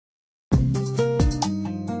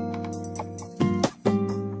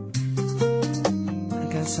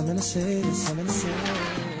Hey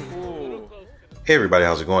everybody,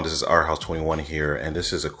 how's it going? This is OurHouse21 here, and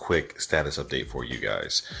this is a quick status update for you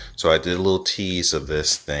guys. So I did a little tease of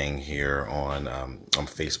this thing here on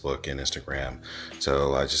Facebook and Instagram.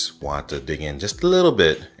 So I just want to dig in just a little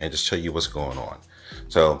bit and just tell you what's going on.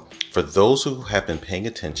 So for those who have been paying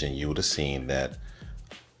attention, you would have seen that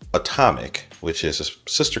ATOMiK, which is a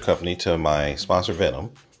sister company to my sponsor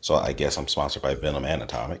Venom. So I guess I'm sponsored by Venom and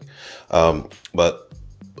ATOMiK. But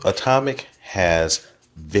ATOMiK has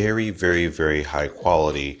very high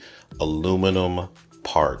quality aluminum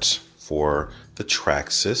parts for the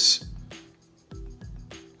Traxxas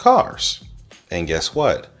cars. And guess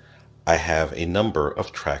what? I have a number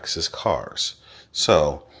of Traxxas cars.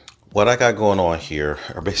 So what I got going on here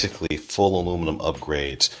are basically full aluminum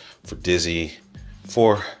upgrades for Dizzy,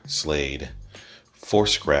 for Slade, for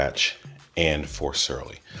Scratch, and for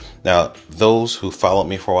Surly. Now, those who followed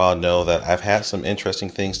me for a while know that I've had some interesting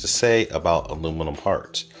things to say about aluminum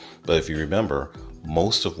parts. But if you remember,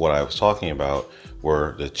 most of what I was talking about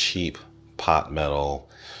were the cheap pot metal,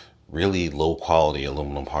 really low quality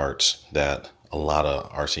aluminum parts that a lot of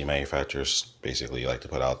RC manufacturers basically like to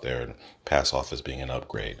put out there and pass off as being an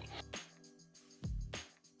upgrade.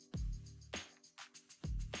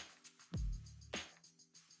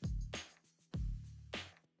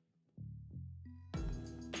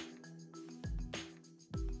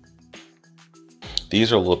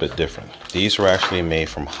 These are a little bit different. These are actually made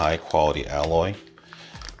from high quality alloy,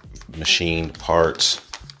 machined parts.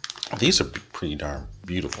 These are pretty darn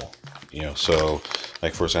beautiful, you know. So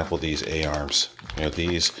like for example, these A-arms, you know,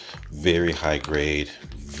 these very high grade,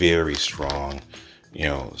 very strong, you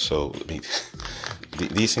know. So I mean,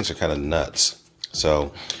 these things are kind of nuts.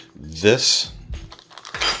 So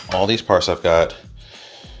all these parts, I've got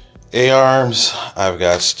A-arms, I've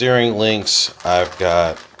got steering links, I've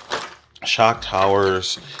got shock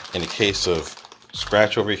towers. In the case of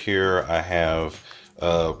Scratch over here, I have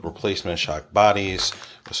replacement shock bodies.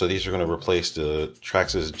 So these are going to replace the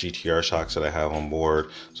Traxxas GTR shocks that I have on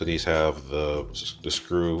board. So these have the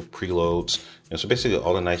screw preloads, and so basically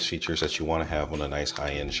all the nice features that you want to have on a nice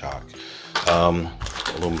high-end shock.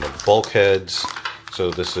 Aluminum bulkheads.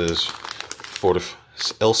 So this is for the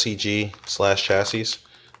LCG / chassis.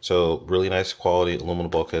 So really nice quality aluminum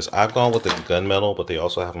bulkheads. I've gone with the gunmetal, but they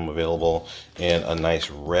also have them available in a nice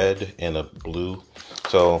red and a blue.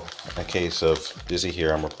 So in the case of Dizzy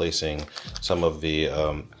here, I'm replacing some of the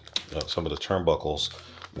turnbuckles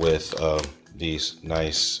with these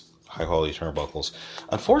nice high quality turnbuckles.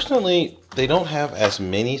 Unfortunately, they don't have as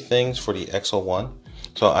many things for the XO1.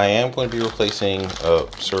 So I am going to be replacing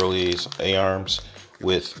Surly's A-arms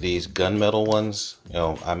with these gunmetal ones. You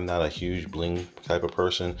know, I'm not a huge bling type of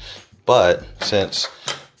person, but since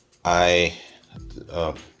I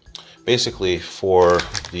basically for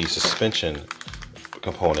the suspension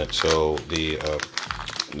component, so the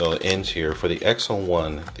ends here for the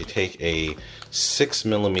XO1, they take a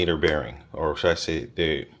 6mm bearing, or should I say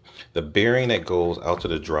the bearing that goes out to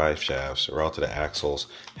the drive shafts or out to the axles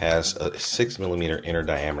has a 6mm inner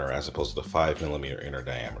diameter as opposed to the 5mm inner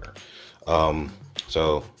diameter.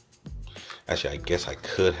 So actually, I guess I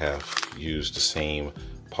could have used the same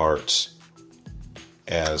parts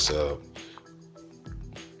as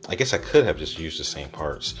I guess I could have just used the same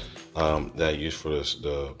parts that I used for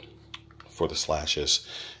the slashes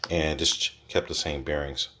and just kept the same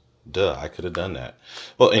bearings. Duh, I could have done that.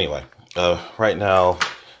 Well, anyway, right now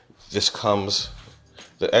the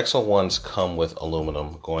XO1s come with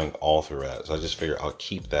aluminum going all throughout, so I just figured I'll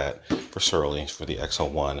keep that for Surly for the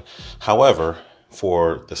XO1. However,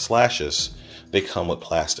 for the slashes, they come with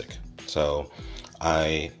plastic. So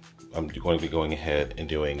I'm going to be going ahead and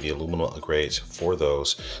doing the aluminum upgrades for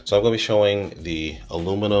those. So I'm going to be showing the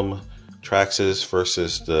aluminum Traxxas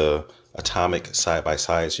versus the ATOMiK side by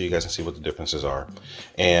side, so you guys can see what the differences are.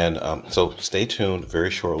 And so stay tuned.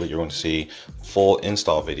 Very shortly, you're going to see full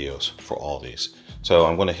install videos for all these. So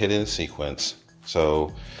I'm going to hit in sequence.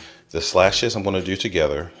 So the slashes I'm going to do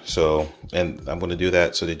together. And I'm going to do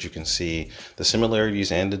that so that you can see the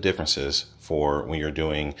similarities and the differences for when you're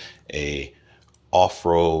doing a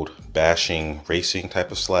off-road bashing racing type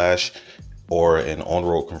of slash or an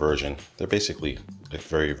on-road conversion. They're basically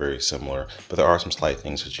very similar, but there are some slight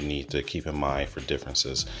things that you need to keep in mind for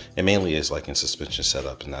differences. It mainly is like in suspension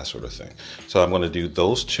setup and that sort of thing. So I'm going to do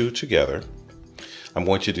those two together. I'm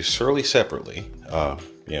going to do Surly separately,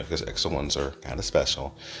 because XO1s are kind of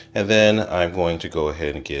special. And then I'm going to go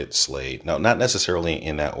ahead and get Slade. Now, not necessarily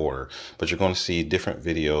in that order, but you're going to see different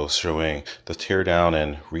videos showing the teardown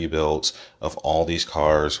and rebuilds of all these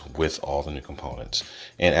cars with all the new components.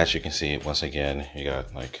 And as you can see, once again, you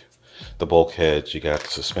got like the bulkheads, you got the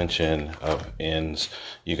suspension ends,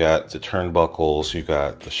 you got the turnbuckles, you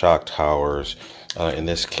got the shock towers. In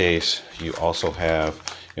this case, you also have,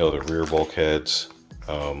 you know, the rear bulkheads.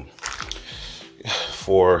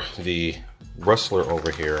 For the Rustler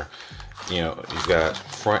over here, you know, you've got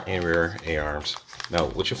front and rear A-arms. Now,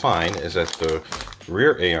 what you find is that the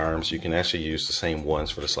rear A-arms, you can actually use the same ones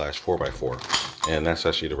for the Slash 4x4. And that's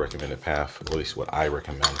actually the recommended path, at least what I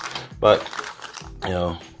recommend. But, you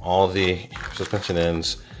know, all the suspension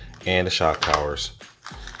ends and the shock towers.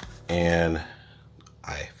 And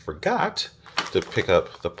I forgot to pick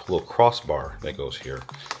up the little crossbar that goes here.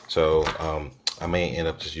 So, I may end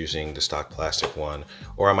up just using the stock plastic one,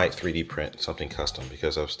 or I might 3D print something custom,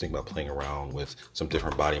 because I was thinking about playing around with some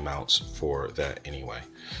different body mounts for that anyway.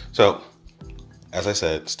 So, as I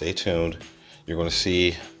said, stay tuned. You're going to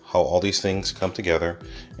see how all these things come together,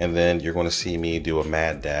 and then you're going to see me do a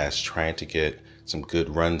mad dash trying to get some good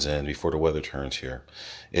runs in before the weather turns here.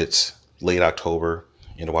 It's late October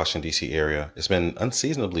in the Washington, D.C. area. It's been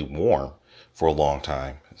unseasonably warm for a long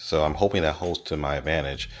time. So I'm hoping that holds to my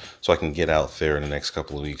advantage so I can get out there in the next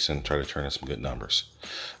couple of weeks and try to turn in some good numbers.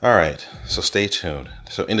 All right, so stay tuned.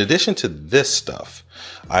 So in addition to this stuff,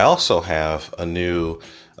 I also have a new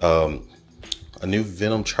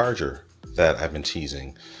Venom charger that I've been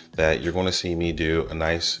teasing, that you're going to see me do a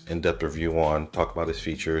nice in-depth review on, talk about its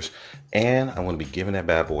features, and I'm going to be giving that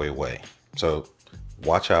bad boy away. So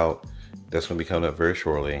watch out. That's going to be coming up very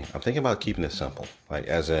shortly. I'm thinking about keeping it simple, like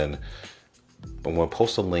as in, I'm going to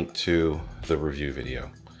post a link to the review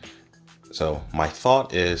video. So my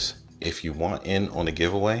thought is, if you want in on the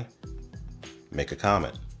giveaway, make a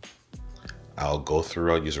comment. I'll go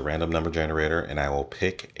through, I'll use a random number generator, and I will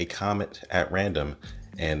pick a comment at random,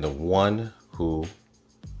 and the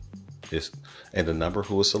number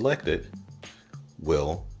who is selected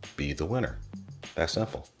will be the winner. That's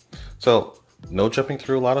simple. So no jumping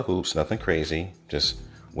through a lot of hoops, nothing crazy. Just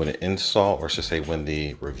when it install, or should say when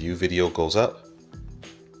the review video goes up,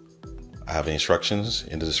 I have the instructions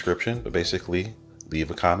in the description, but basically leave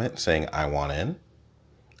a comment saying I want in,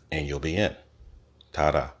 and you'll be in.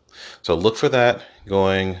 Ta-da. So look for that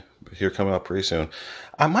going here, coming up pretty soon.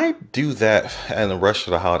 I might do that in the rush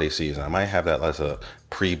of the holiday season. I might have that as a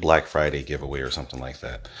pre-Black Friday giveaway or something like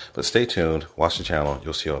that. But stay tuned, watch the channel,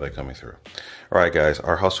 you'll see all that coming through. All right, guys,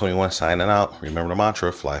 our House 21 signing out. Remember the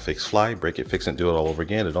mantra: fly, fix, fly, break it, fix it, do it all over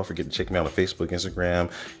again. And don't forget to check me out on Facebook, Instagram,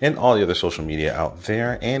 and all the other social media out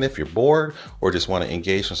there. And if you're bored or just want to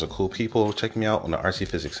engage with some cool people, check me out on the RC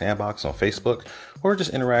Physics Sandbox on Facebook, or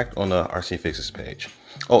just interact on the RC Physics page.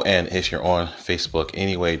 Oh, and if you're on Facebook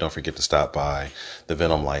anyway, don't forget to stop by the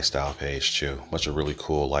Venom Lifestyle page too. Bunch of really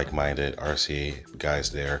cool, like-minded RC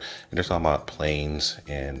guys there. And they're talking about planes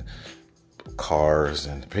and cars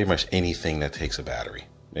and pretty much anything that takes a battery,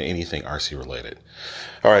 anything RC related.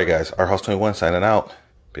 All right, guys, our House 21 signing out.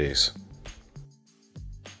 Peace.